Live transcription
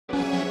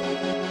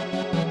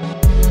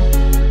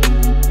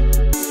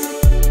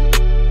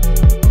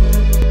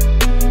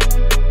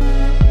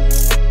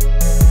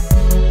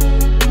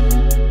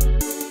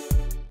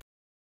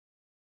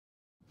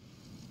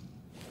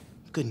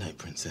Good night,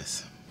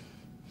 Princess.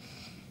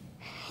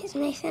 Is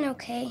Nathan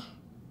okay?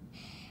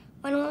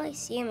 When will I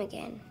see him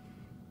again?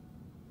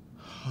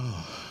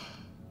 Oh.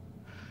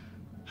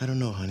 I don't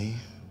know, honey.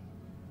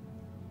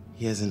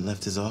 He hasn't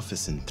left his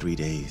office in 3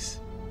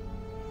 days.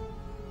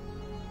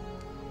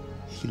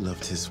 He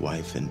loved his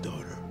wife and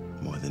daughter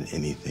more than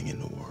anything in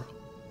the world.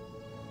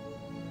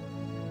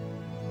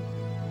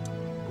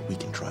 But we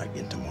can try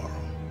again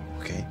tomorrow,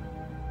 okay?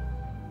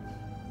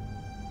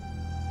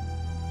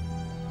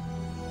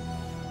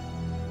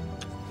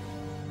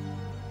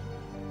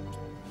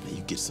 Now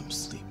you get some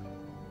sleep.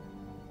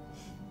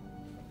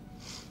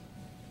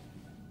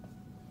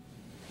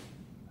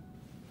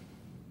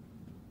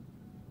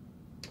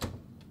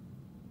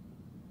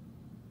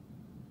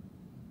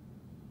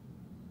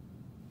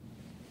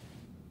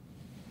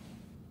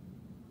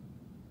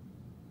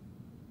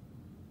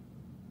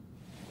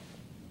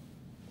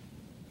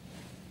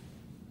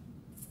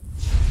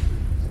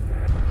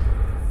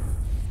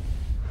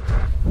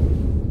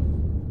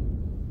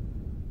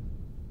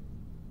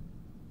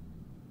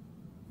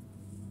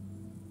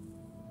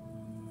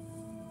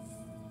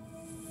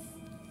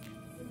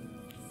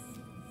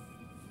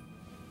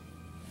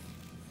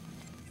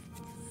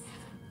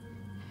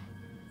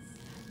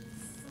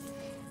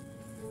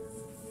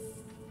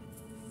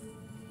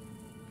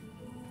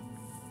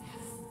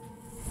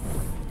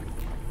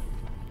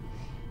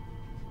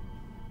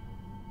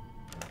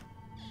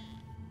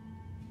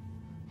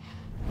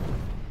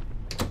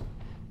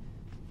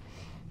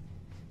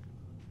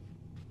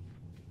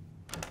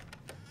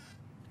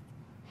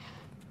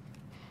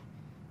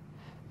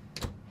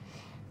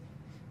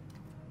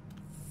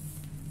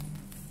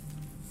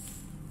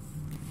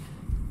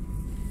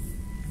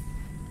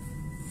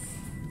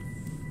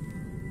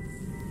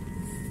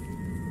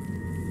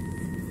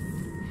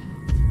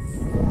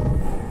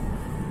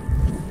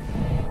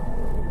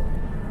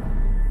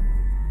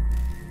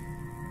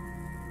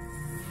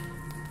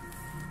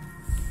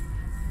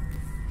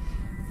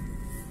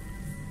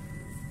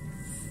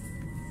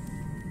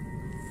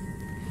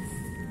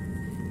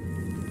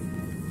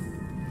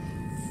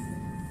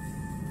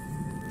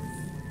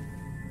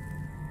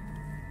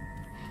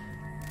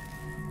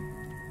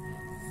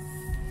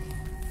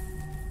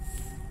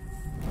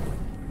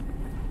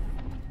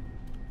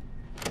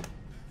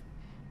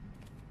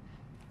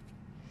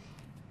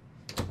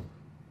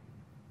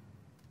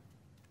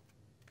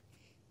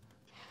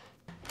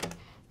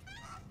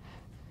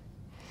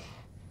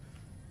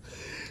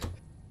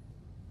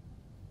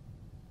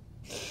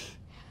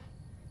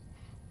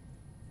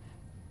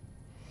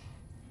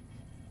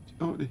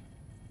 Jodie,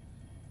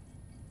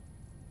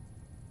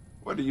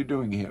 what are you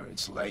doing here?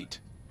 It's late.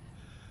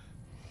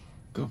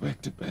 Go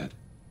back to bed.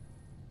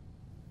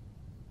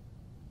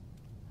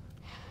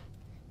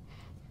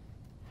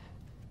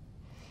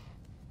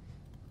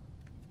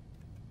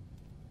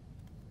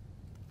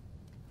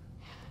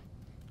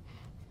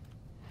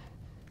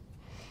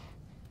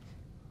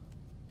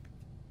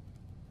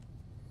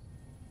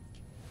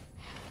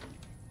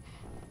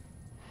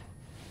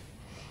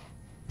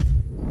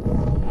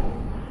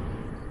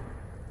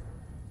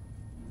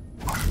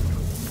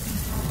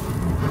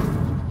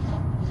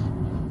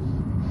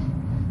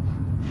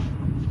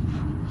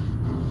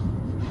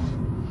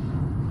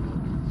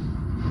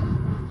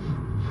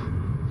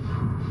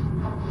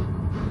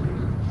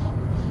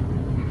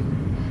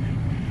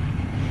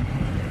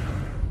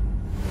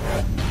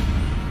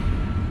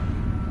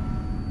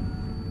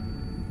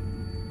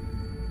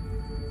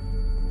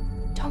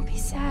 Don't be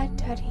sad,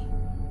 Daddy.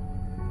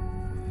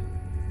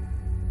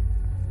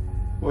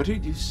 What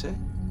did you say?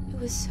 It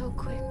was so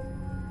quick.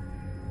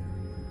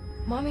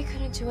 Mommy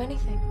couldn't do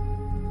anything.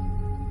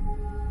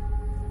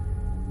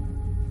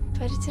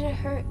 But it didn't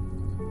hurt.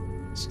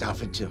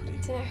 Stop it, Jodie.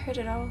 It didn't hurt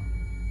at all.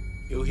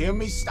 You hear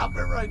me? Stop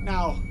it right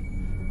now.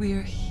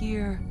 We're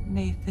here,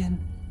 Nathan.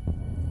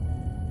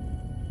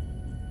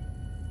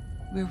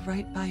 We're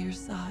right by your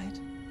side.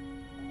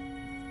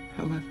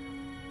 Helen.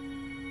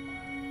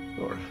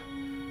 Laura.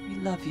 We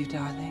love you,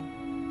 darling.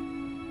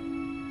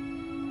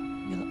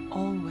 We'll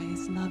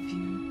always love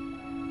you.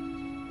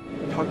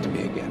 Talk to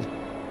me again.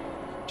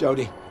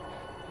 Jodie.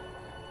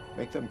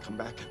 Make them come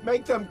back.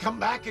 Make them come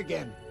back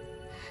again.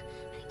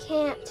 I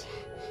can't.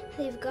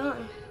 They've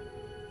gone.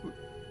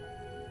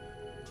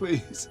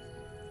 Please.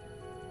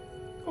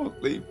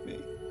 Don't leave me.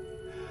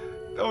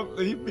 Don't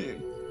leave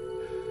me.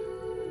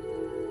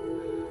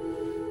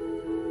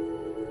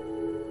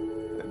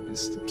 I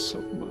miss them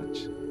so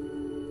much.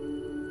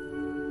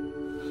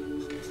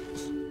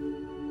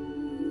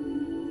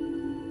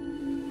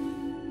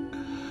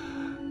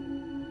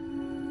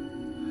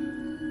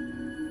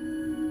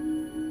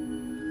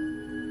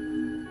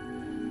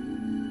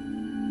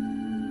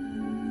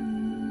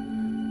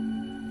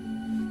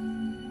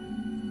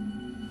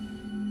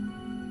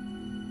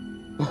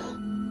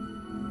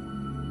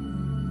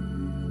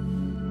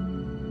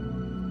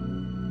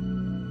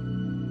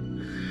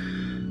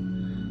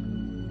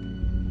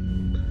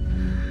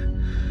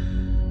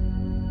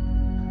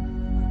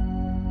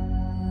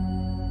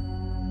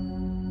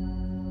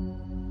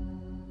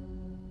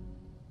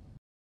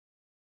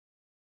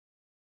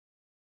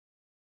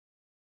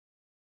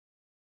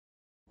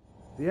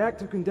 The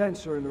active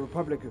condenser in the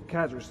Republic of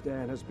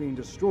Kazakhstan has been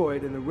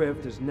destroyed and the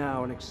rift is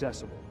now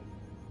inaccessible.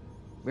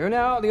 We are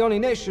now the only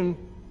nation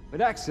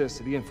with access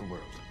to the Infraworld.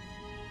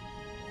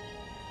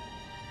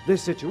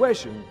 This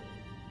situation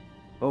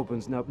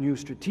opens up new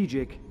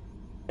strategic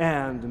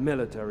and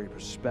military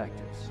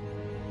perspectives.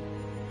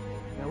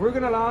 Now we're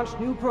going to launch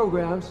new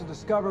programs to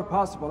discover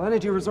possible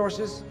energy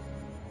resources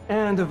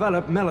and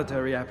develop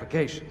military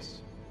applications.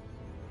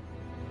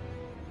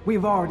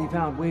 We've already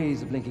found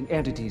ways of linking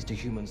entities to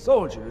human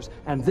soldiers,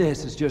 and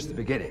this is just the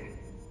beginning.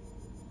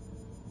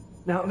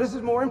 Now, this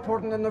is more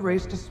important than the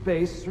race to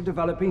space or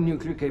developing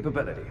nuclear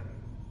capability.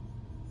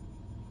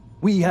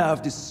 We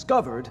have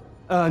discovered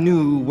a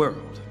new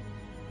world.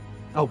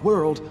 A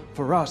world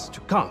for us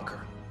to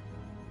conquer.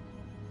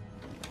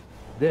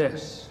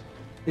 This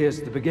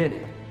is the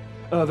beginning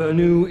of a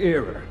new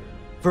era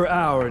for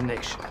our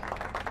nation.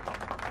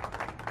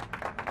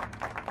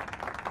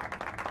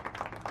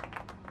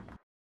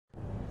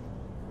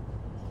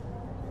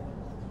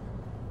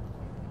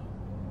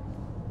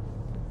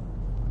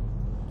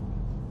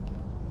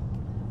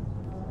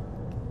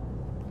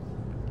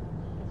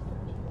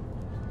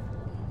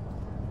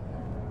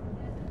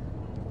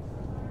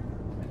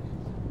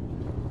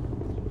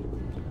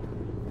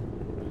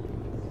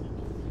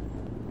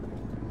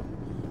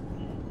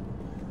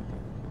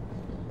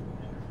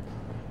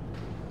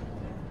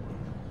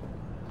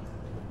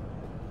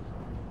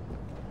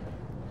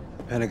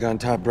 Pentagon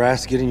top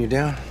brass getting you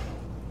down?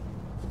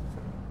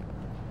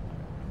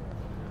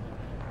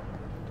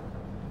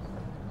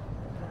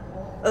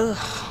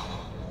 Ugh.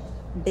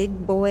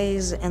 Big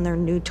boys and their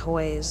new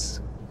toys.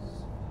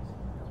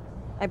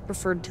 I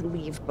preferred to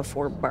leave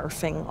before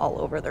barfing all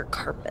over their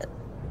carpet.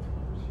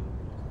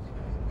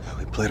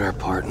 We played our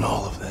part in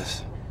all of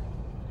this.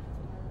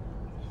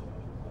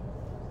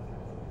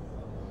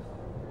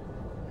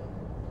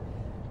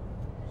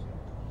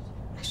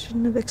 I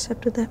shouldn't have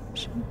accepted that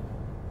mission.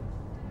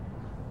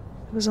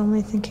 I was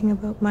only thinking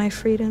about my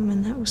freedom,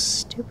 and that was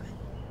stupid.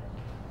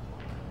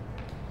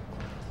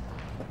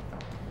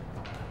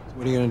 So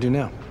what are you gonna do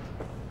now?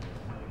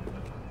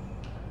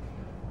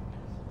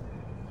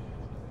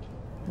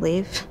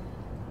 Leave.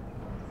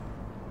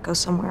 Go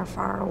somewhere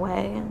far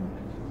away and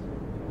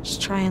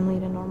just try and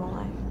lead a normal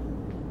life.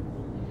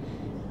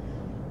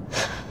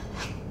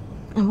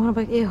 And what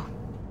about you?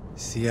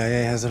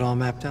 CIA has it all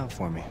mapped out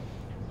for me.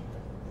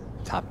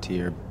 Top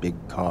tier, big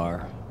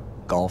car,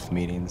 golf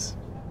meetings.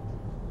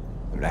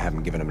 I mean, I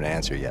haven't given him an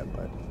answer yet,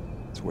 but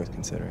it's worth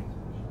considering.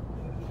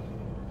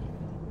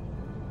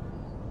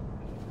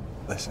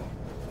 Listen,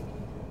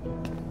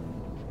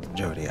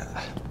 Jodie,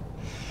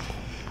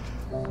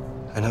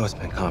 I know it's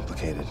been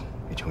complicated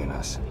between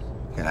us,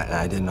 and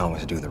I didn't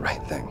always do the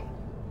right thing.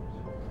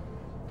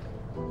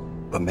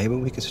 But maybe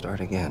we could start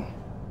again.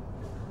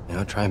 You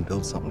know, try and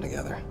build something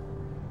together.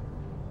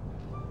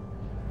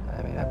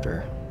 I mean,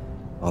 after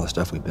all the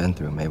stuff we've been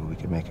through, maybe we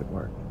could make it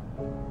work.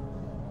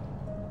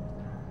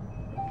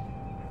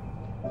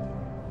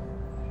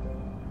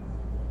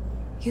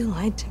 You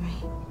lied to me.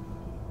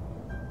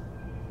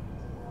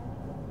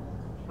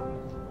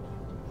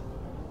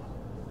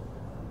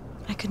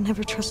 I could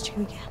never trust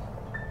you again.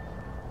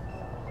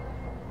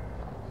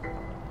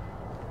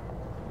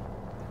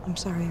 I'm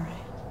sorry,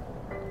 Ray.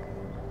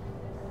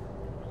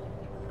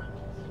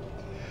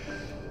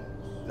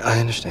 I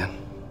understand.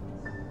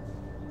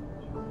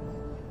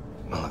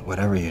 Well, look,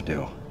 whatever you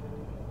do,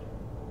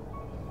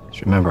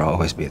 just remember I'll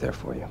always be there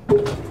for you.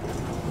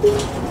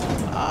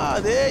 Ah,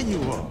 there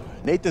you are.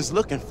 Nathan's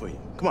looking for you.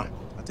 Come on,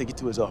 I'll take you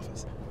to his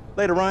office.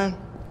 Later, Ryan.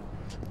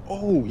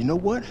 Oh, you know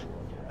what?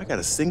 I got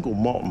a single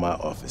malt in my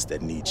office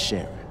that needs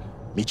sharing.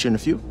 Meet you in a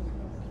few?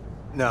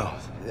 No,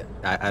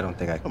 I don't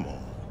think I... Come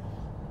on.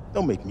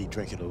 Don't make me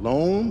drink it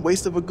alone.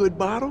 Waste of a good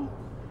bottle.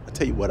 I'll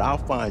tell you what, I'll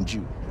find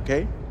you,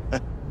 okay?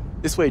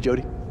 This way,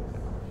 Jodie.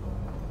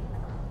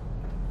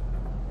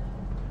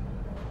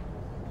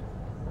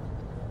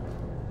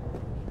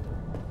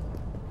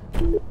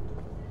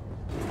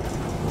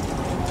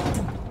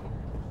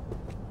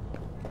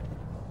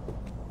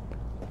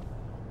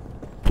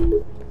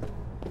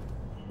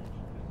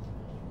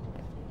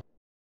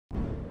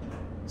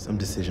 Some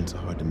decisions are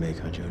hard to make,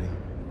 huh, Jodie?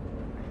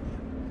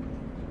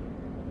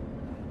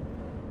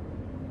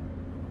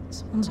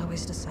 Someone's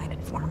always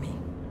decided for me.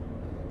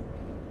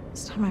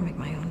 It's time I make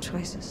my own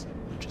choices.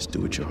 Just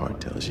do what your heart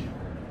tells you.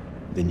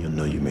 Then you'll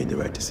know you made the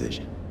right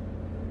decision.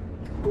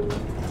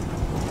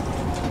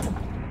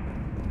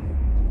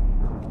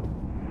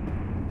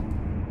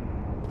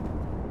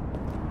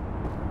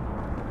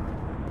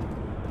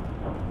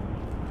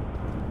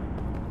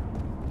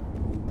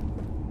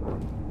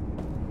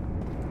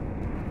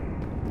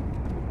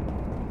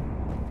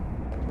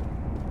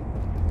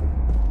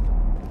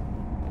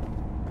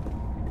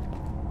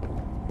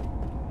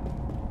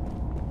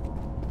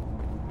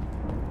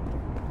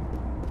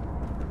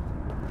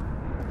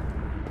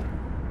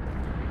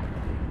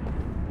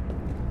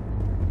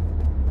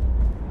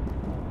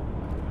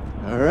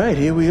 All right,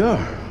 here we are.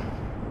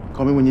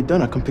 Call me when you're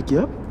done. I'll come pick you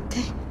up.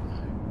 Okay.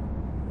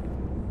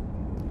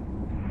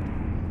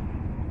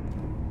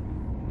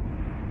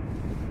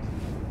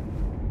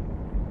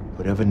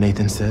 Whatever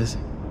Nathan says,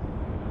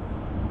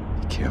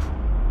 be careful.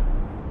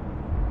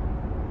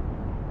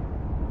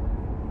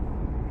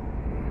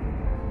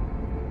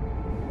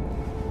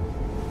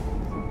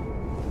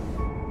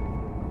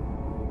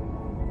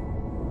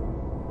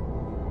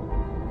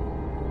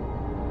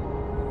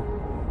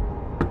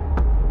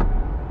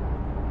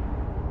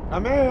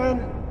 Come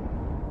in.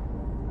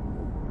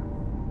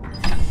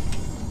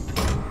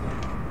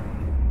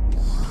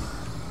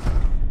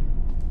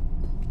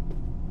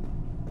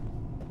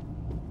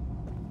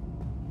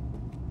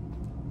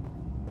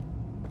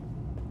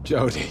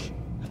 Jodie.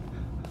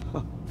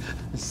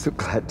 I'm so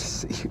glad to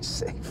see you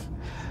safe.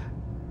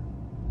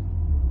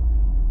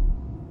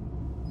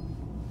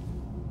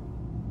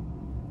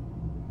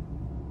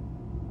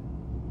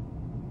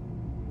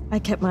 I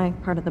kept my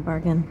part of the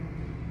bargain.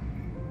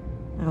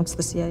 Now it's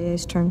the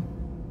CIA's turn.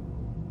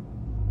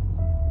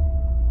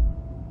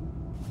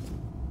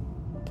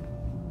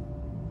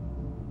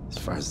 As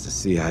far as the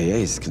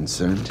CIA is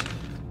concerned,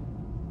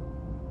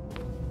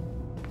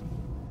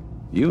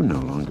 you no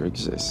longer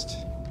exist.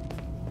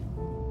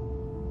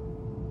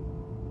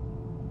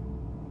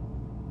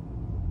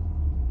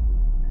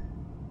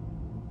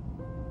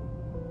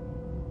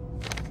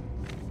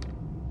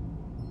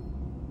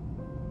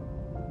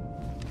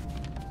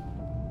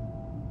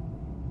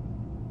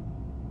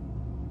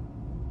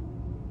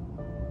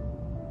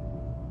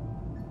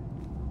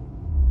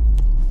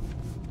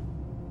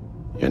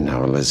 You're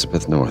now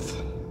Elizabeth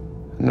North.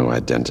 A new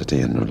identity,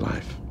 a new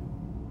life.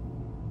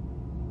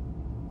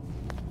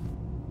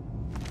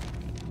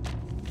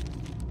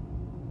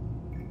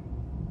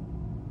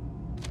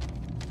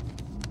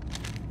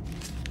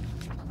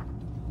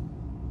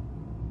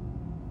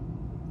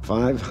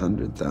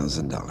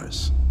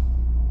 $500,000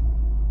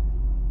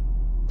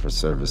 for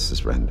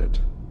services rendered.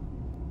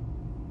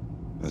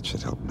 That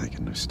should help make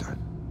a new start.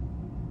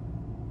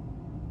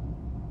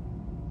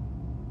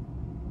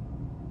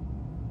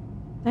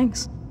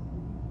 Thanks.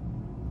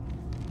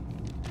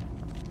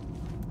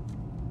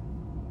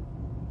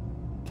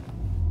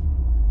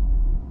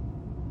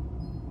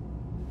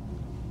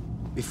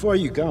 Before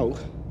you go,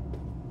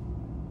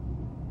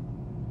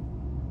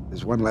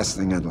 there's one last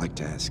thing I'd like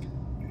to ask.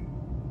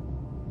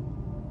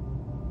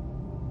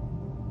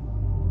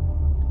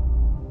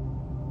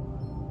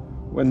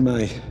 When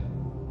my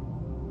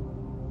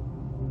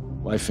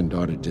wife and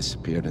daughter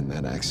disappeared in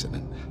that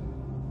accident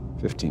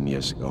 15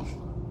 years ago,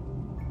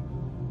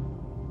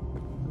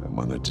 I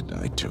wanted to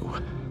die too.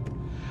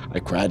 I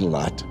cried a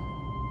lot,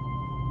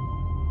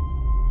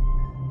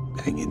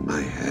 banging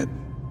my head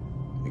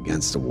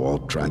against the wall,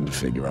 trying to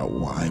figure out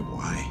why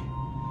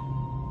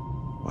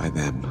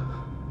them?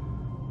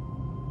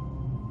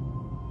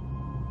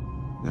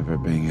 Never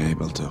being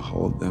able to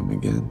hold them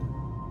again.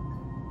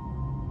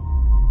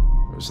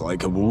 It was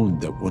like a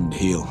wound that wouldn't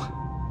heal.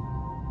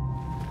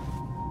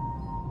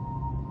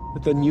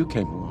 But then you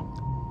came along.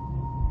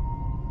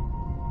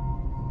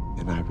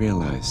 And I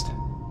realized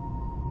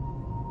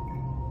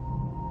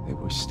they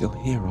were still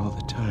here all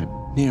the time,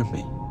 near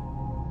me.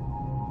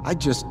 I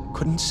just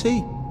couldn't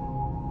see.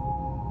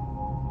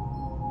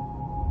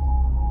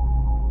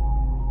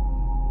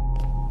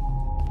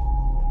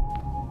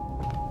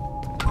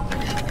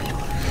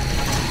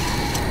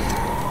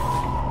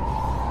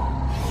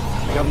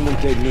 The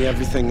government gave me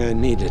everything I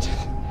needed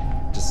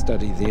to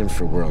study the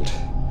infraworld.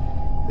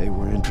 They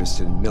were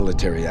interested in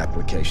military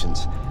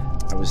applications.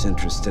 I was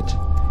interested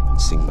in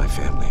seeing my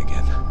family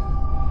again.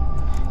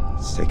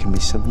 It's taken me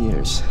some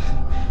years,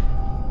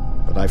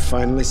 but I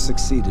finally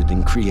succeeded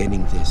in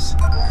creating this.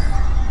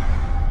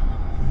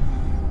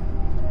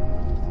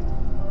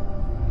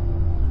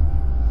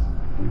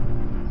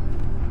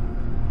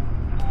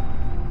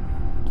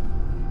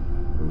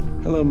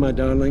 Hello, my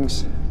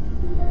darlings.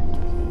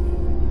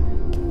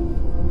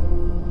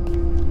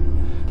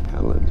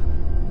 Helen.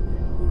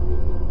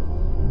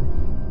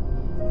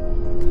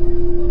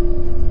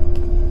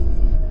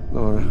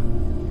 Laura.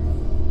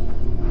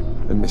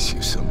 I miss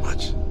you so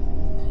much.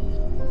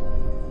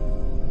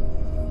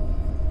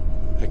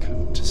 I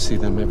come to see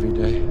them every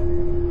day.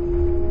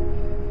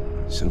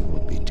 Soon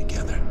we'll be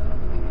together.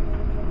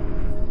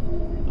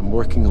 I'm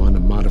working on a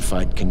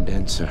modified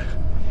condenser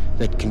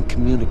that can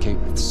communicate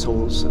with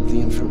souls of the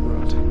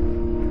infraworld.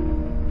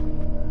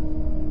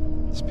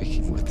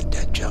 Speaking with the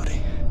dead,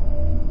 Jodie.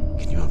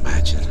 Can you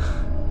imagine?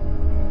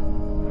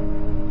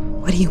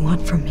 What do you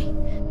want from me?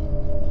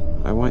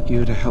 I want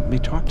you to help me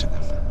talk to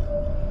them.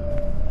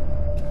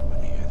 I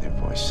want to hear their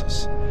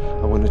voices.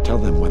 I want to tell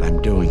them what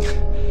I'm doing.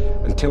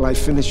 Until I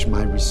finish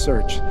my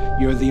research,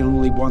 you're the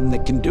only one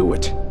that can do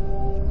it.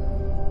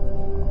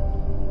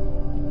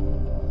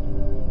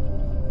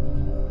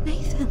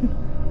 Nathan.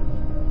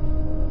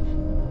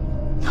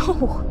 No.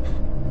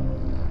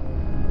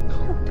 No.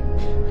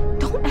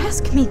 Don't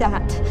ask me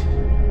that.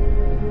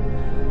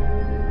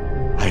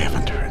 I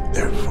haven't heard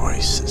their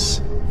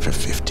voices for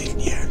 15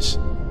 years.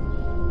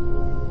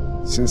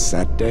 Since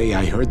that day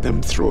I heard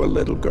them through a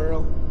little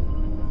girl.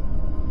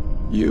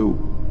 You.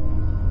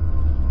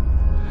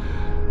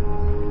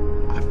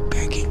 I'm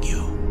begging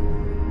you.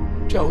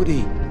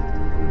 Jodie.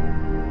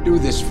 Do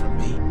this for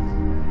me.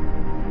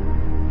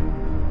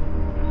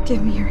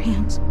 Give me your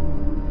hands.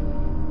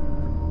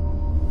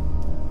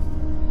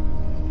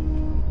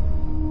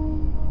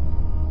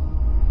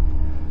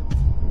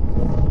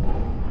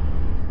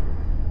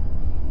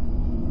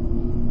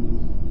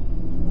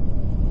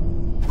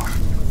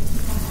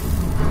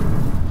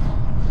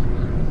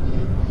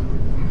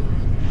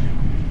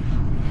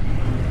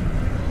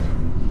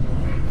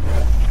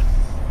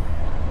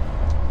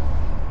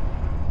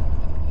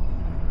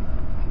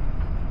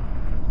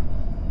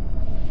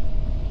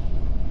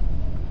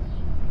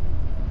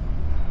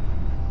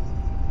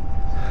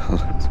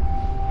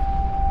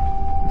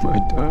 My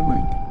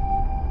darling.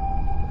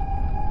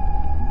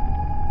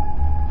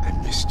 I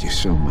missed you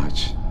so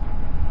much.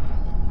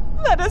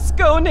 Let us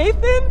go,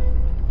 Nathan.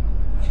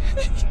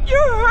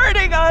 You're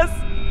hurting us.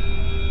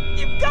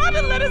 You've got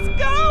to let us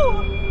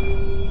go.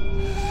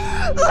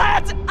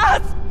 Let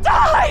us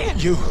die!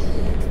 You're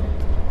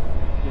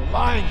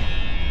lying.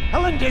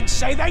 Helen didn't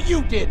say that,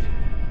 you did.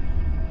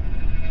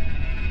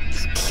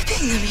 You're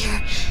keeping them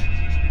here.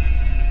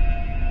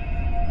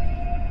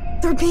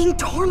 They're being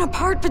torn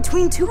apart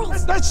between two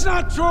worlds. That's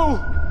not true!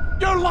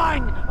 You're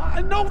lying!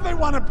 I know they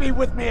want to be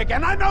with me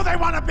again! I know they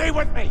want to be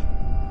with me!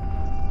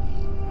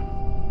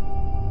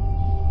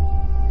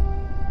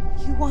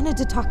 You wanted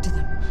to talk to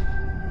them,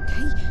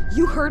 okay?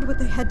 You heard what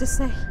they had to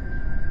say.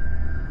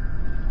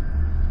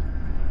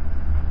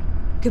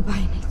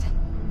 Goodbye, Nathan.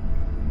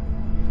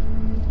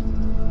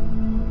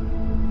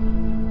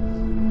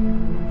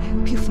 I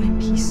hope you find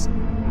peace.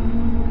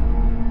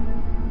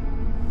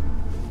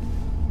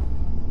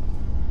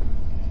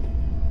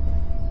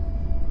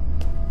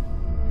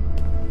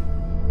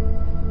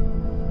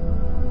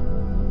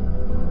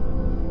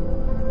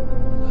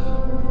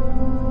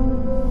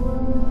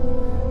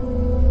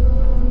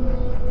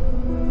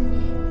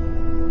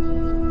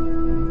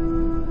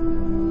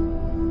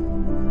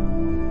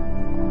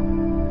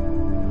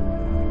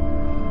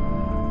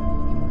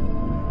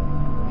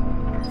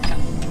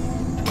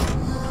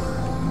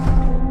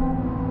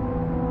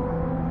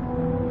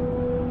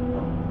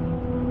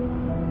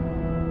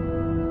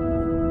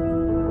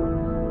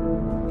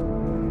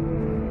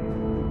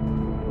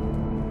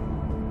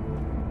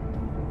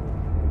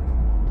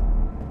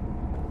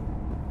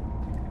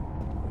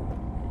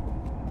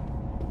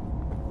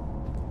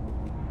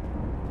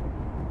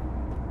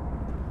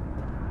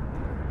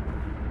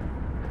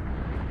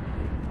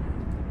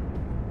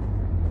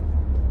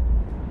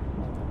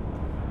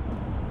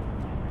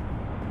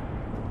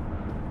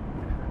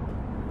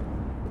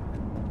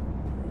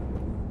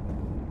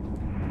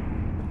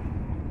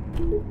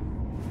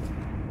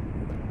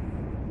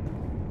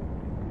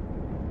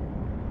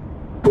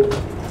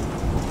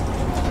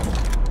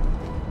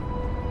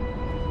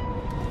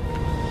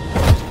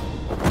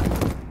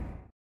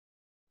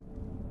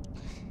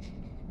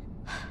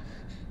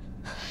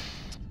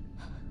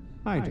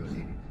 Hi,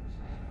 Jodie.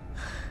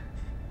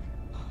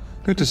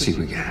 Good to see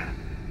you again.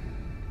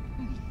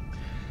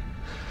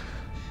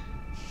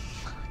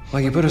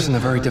 Well, you put us in a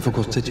very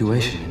difficult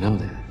situation, you know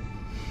that.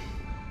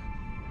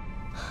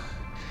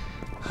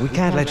 We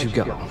can't let you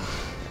go.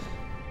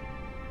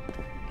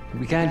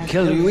 We can't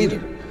kill you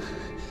either.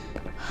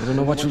 We don't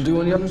know what you'll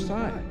do on the other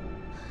side.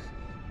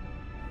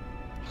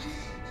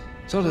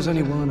 So there's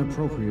only one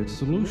appropriate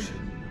solution.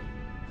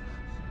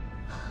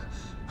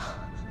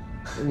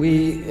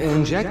 We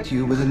inject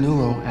you with a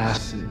neuro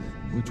acid,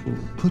 which will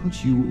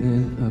put you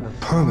in a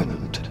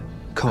permanent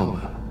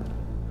coma.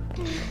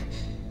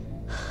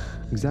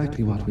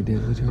 Exactly what we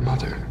did with your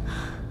mother.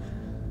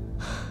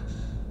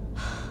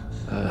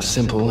 A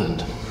simple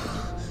and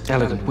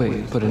elegant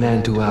way to put an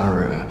end to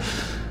our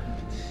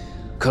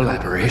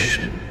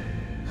collaboration.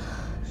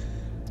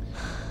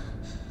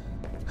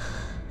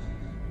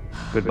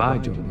 Goodbye,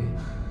 Jodie.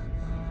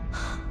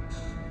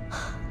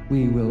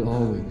 We will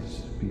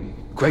always be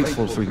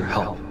grateful for your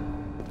help.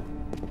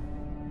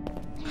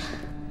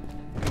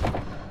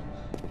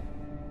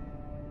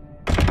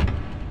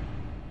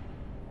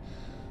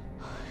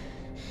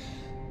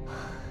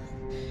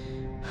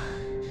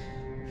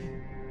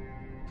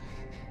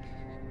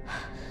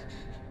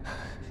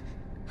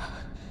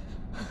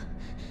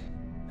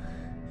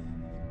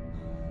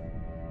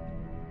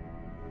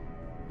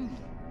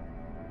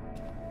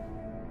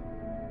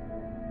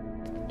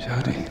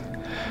 Jodie.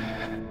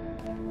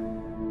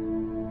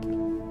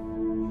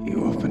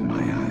 You opened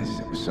my eyes.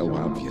 It was so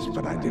obvious,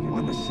 but I didn't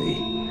want to see.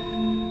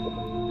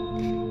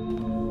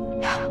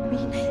 Help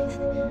me,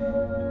 Nathan.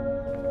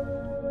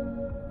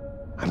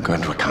 I'm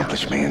going to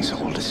accomplish man's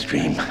oldest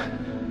dream.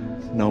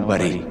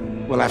 Nobody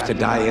will have to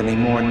die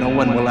anymore. No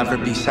one will ever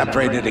be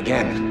separated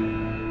again.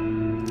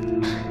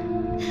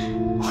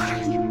 What are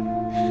you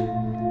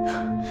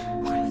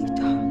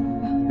talking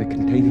about? The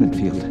containment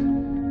field.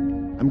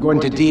 I'm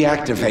going to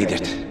deactivate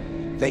it.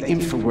 The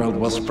infraworld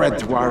will spread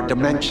through our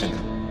dimension.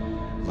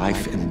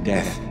 Life and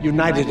death,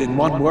 united in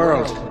one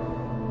world.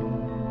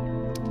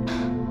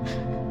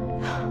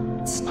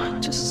 It's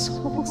not just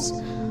souls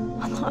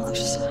on the other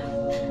side.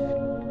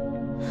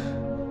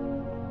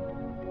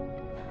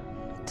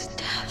 It's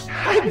death.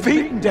 I've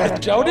beaten death,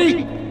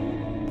 Jodie!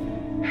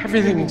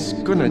 Everything's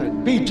gonna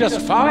be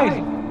just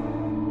fine.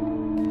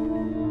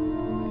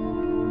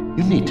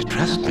 You need to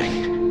trust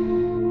me.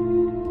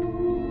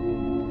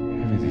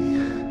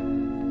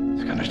 Everything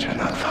is gonna turn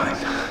out fine.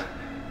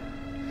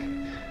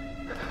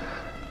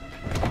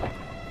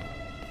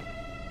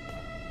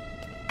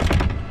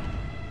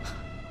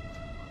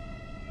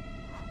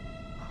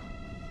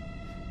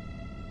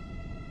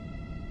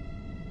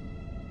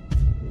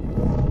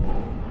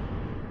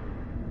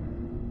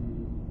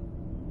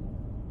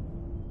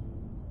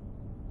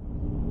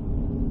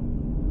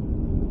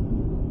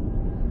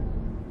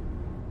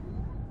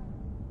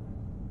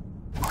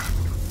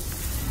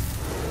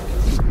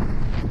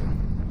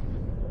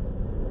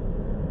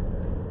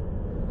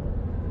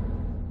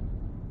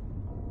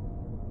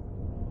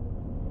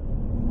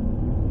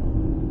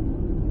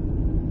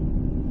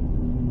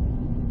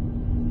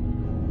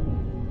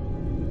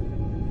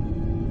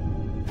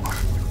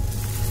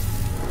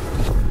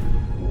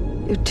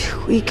 You're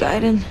too weak,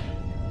 Aiden.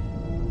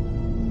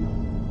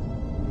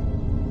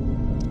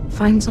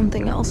 Find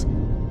something else.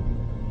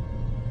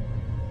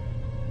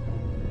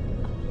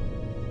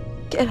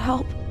 Get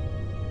help.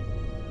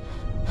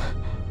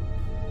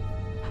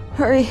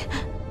 Hurry.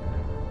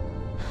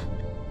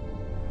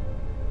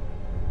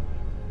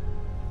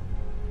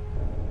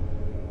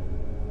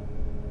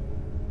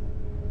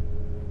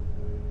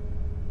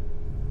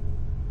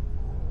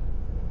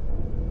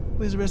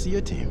 Where's the rest of your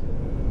team?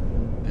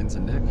 Vince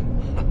and Nick.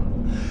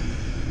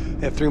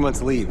 They have 3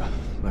 months leave.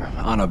 They're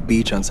on a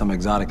beach on some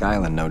exotic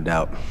island, no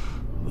doubt.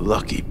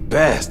 Lucky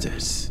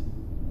bastards.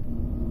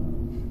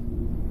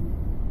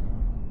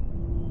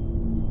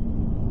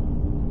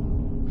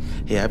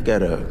 Hey, I've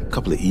got a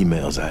couple of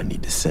emails I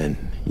need to send.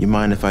 You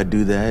mind if I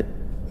do that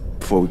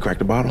before we crack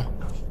the bottle?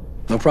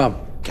 No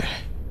problem. Okay.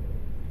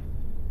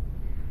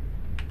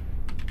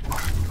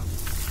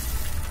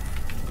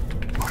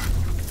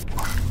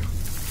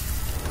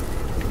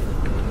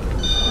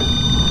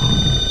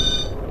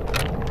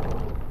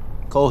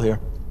 Cole here.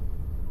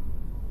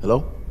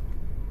 Hello?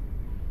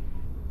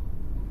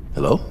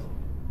 Hello?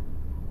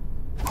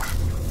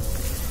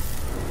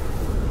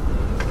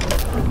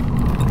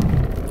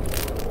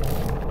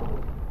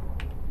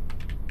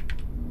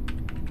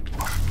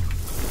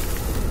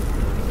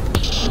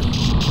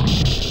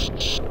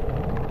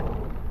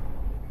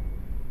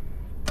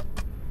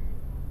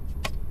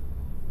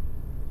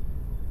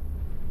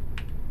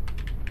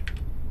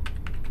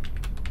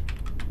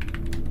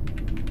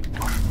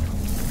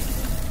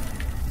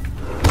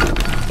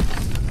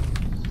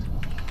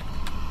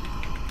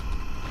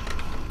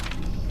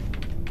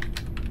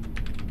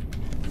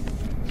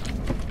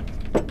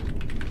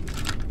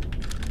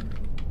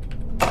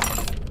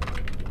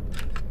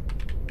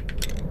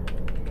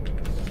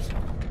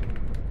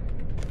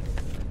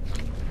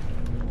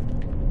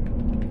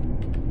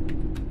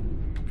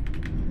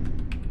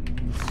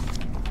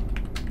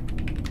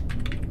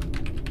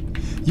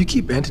 You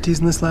keep entities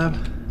in this lab?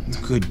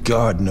 Good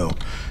God, no.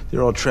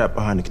 They're all trapped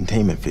behind the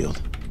containment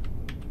field.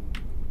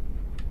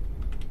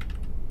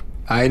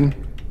 Aiden?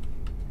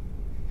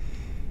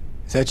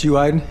 Is that you,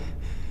 Aiden?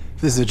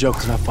 If this is a joke,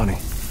 it's not funny.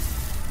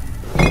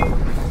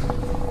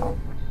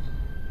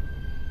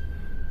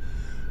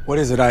 What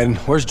is it, Aiden?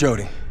 Where's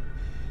Jodie?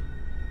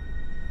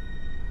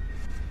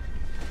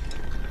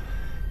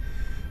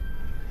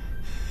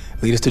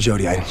 Lead us to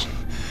Jodie, Aiden.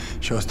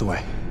 Show us the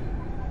way.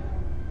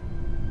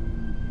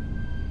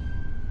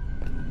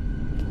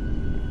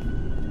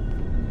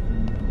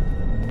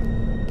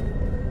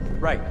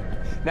 Right.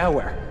 Now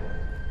where?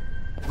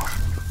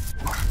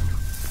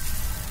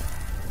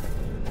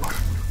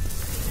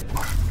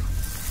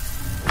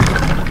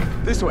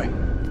 This way.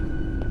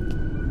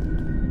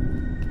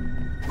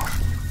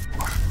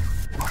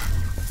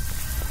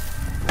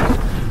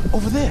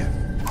 Over there.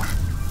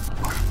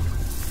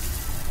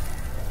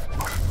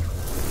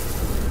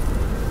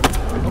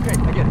 Okay,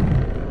 I get it.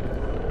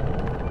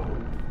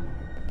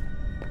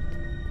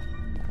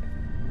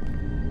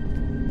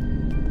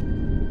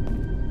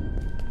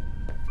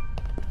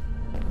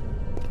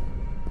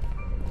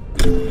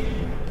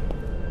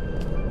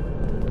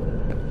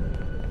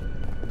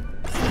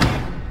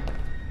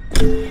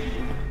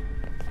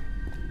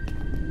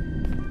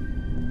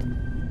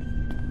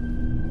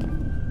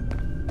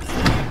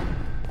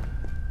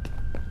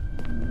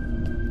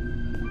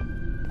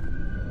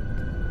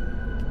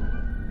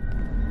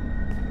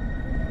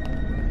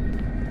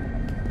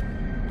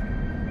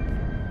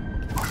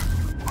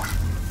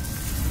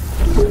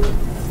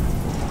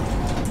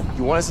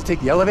 You want us to take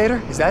the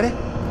elevator? Is that it?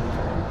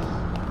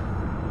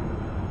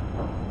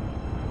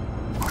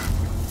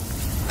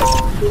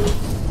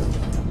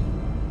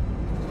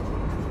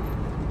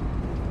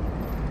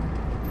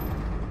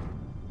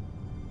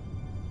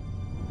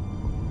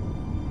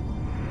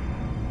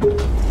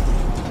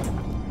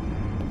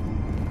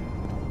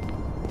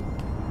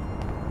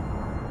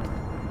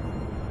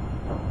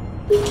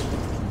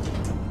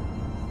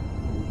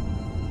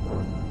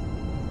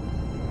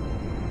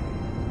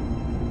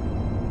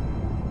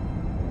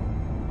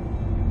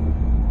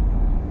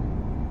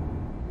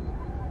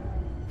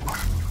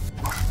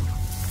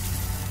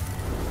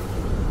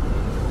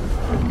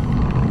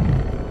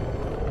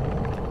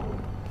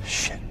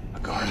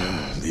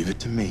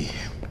 to me.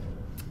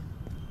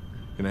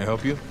 Can I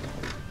help you?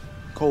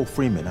 Cole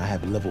Freeman, I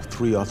have level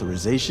 3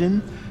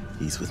 authorization.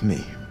 He's with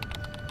me.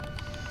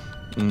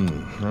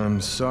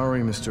 I'm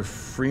sorry, Mr.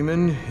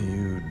 Freeman.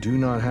 You do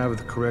not have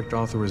the correct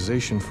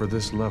authorization for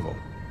this level.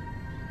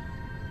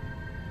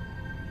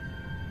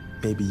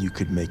 Maybe you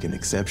could make an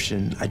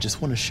exception. I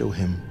just want to show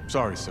him.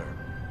 Sorry, sir.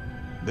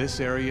 This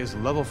area is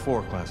level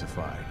 4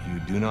 classified. You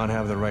do not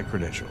have the right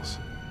credentials.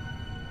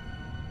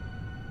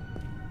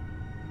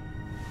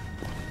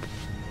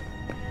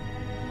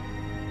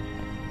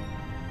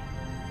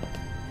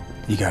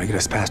 You gotta get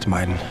us past him,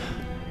 Aiden.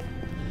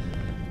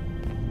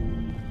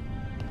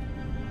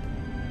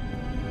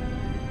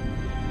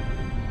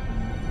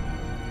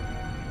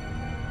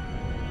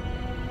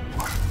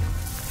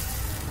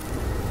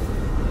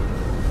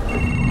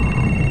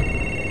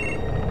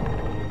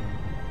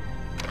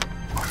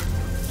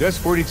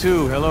 Desk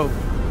 42, hello.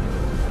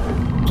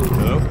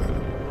 Hello?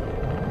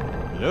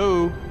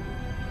 Hello?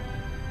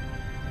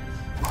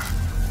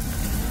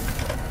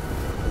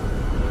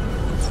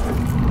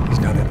 He's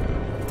got it.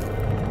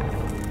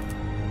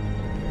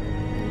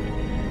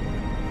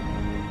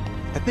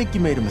 I think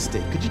you made a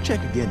mistake. Could you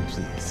check again,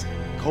 please?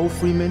 Cole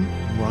Freeman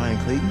and Ryan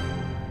Clayton?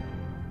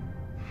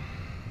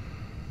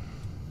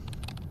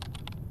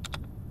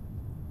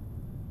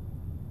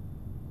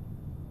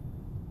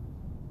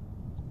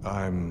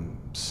 I'm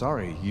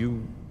sorry,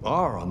 you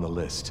are on the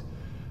list.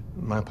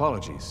 My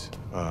apologies.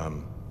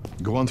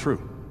 Go on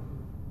through.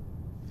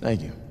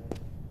 Thank you.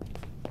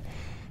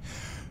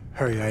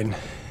 Hurry, Aiden.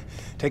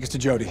 Take us to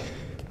Jodie.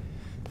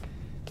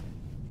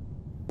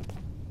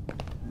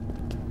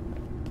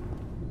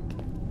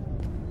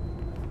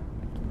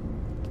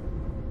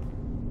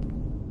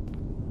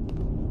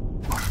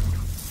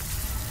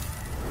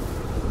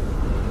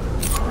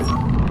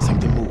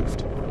 Something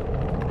moved.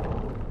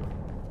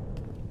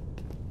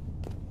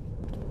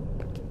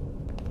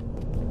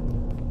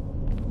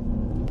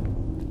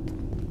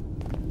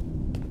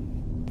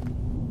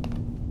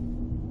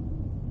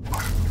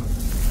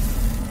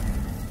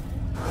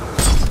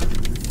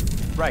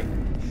 Right.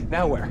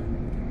 Now where?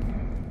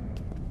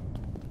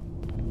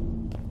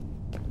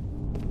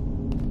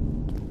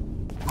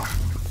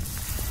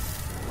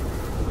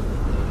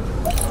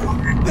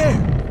 There!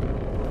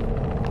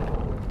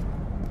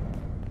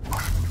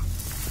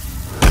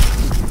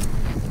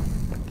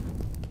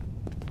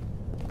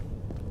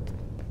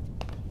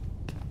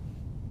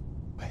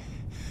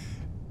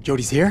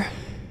 Jodie's here?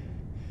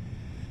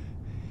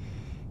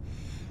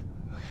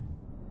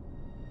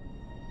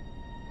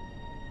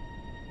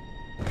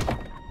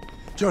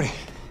 Jodie.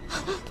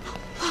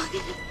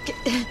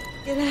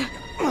 Get out.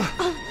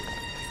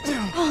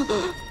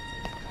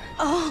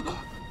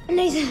 Oh,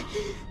 Nathan.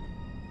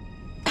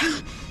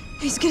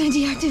 He's gonna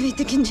deactivate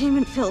the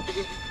containment field.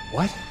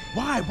 What?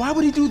 Why? Why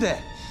would he do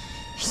that?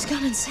 He's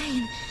gone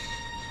insane.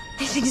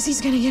 He thinks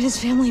he's gonna get his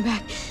family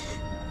back.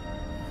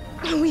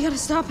 We gotta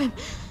stop him.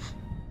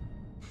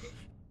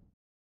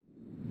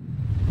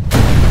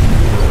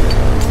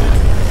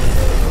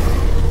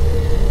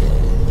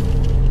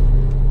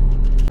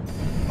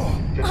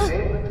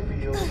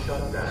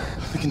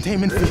 The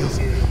containment field.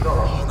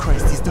 Oh,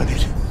 Christ, he's done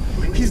it.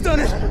 He's done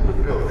it!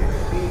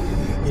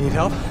 You need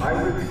help?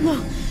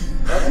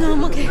 No,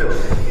 I'm okay.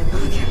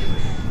 Okay.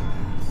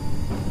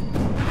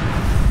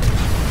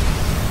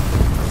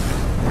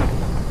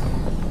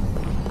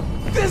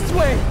 This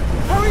way!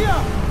 Hurry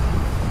up!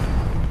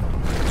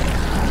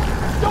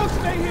 Don't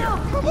stay here!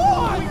 Come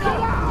on! Go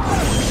out!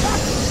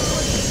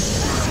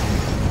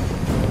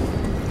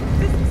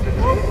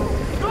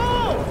 Go!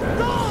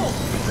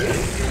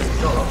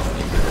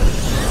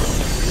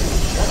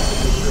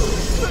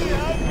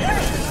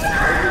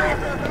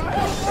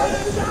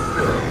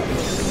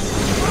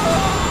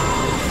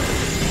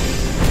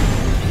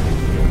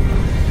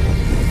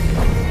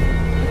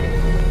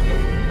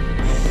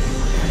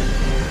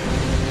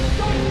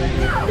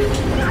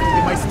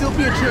 There might still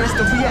be a chance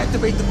to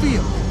reactivate the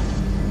field.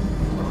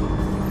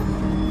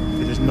 If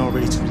it isn't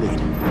already too late.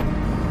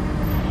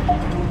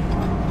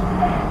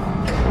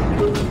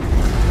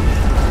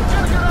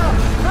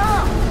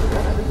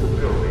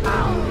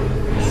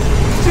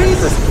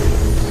 Jesus!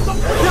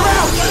 They're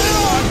out!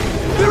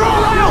 They're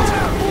all out!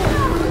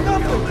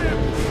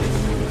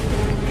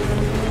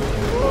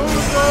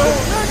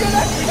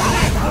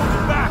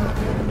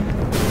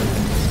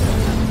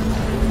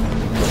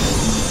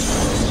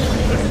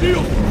 The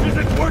shield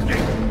isn't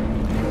working!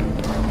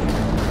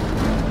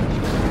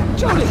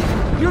 Jodie,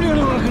 you're the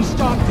only one who can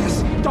stop this.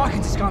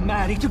 Dawkins has gone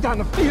mad. He took down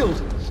the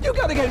field. You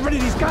gotta get rid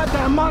of these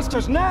goddamn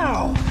monsters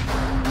now!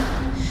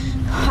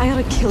 I ought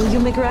to kill you,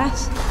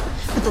 McGrath.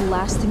 But the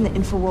last thing the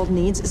Infraworld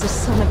needs is a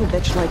son of a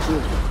bitch like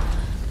you.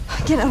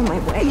 Get out of my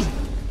way.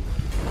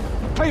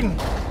 Clayton!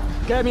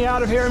 Get me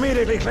out of here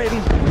immediately,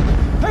 Clayton!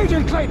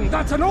 Agent Clayton,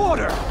 that's an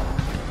order!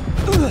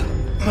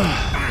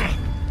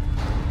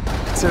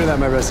 Consider that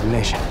my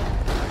resignation.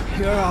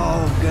 You're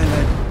all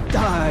gonna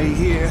die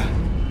here.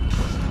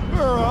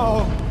 We're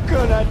all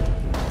gonna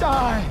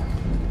die.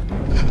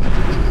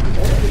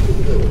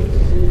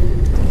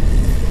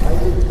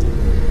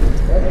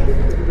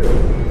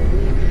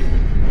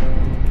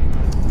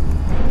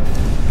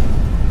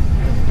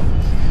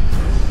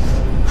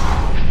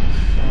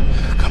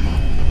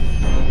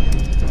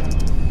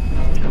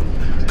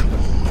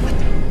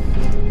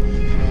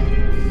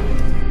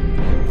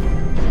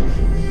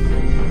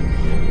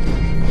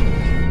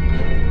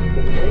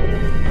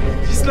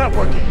 Not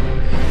working.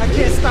 I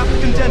can't stop the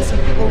condenser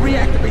or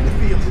reactivate the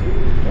field.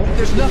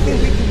 There's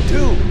nothing we can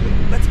do.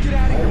 Let's get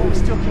out of here while we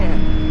still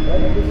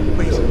can.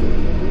 Wait.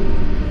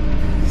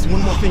 There's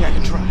one more thing I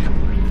can try.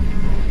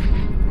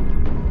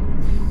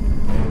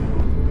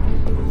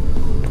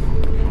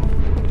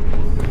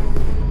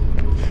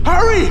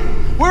 Hurry!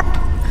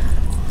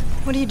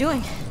 What are you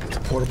doing? It's a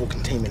portable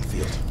containment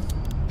field.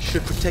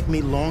 Should protect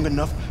me long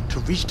enough to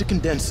reach the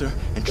condenser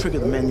and trigger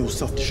the manual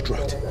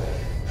self-destruct.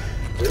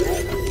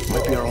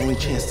 Might be our only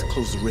chance to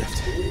close the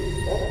rift.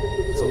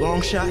 It's a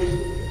long shot,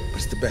 but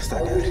it's the best I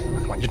got.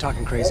 Come on, you're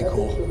talking crazy,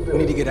 Cole. We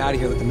need to get out of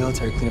here, let the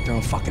military clean up their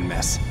own fucking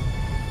mess.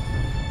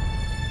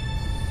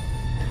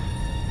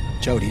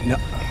 Jodie, no.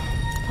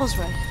 Paul's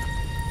right.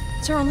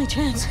 It's our only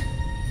chance.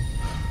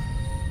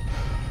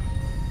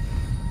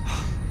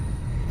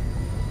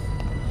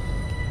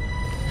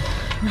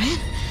 Right?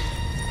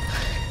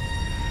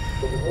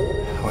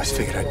 I always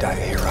figured I'd die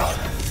a hero.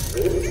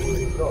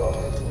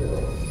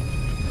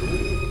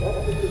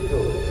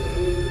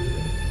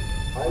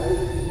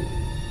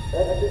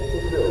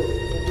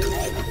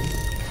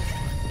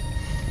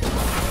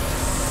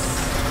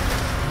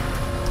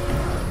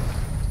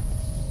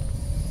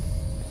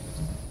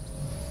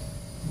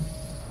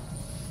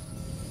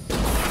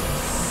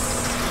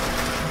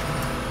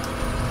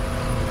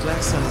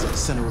 Black Sun is at the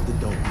center of the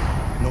dome.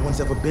 No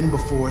one's ever been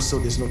before, so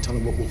there's no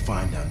telling what we'll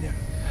find down there.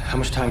 How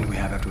much time do we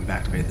have after we've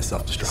activated the The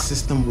self-destruct?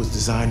 system was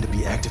designed to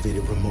be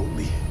activated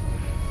remotely.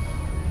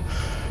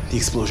 The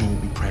explosion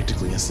will be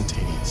practically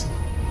instantaneous.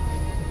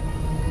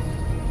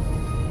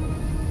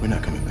 We're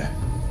not coming back.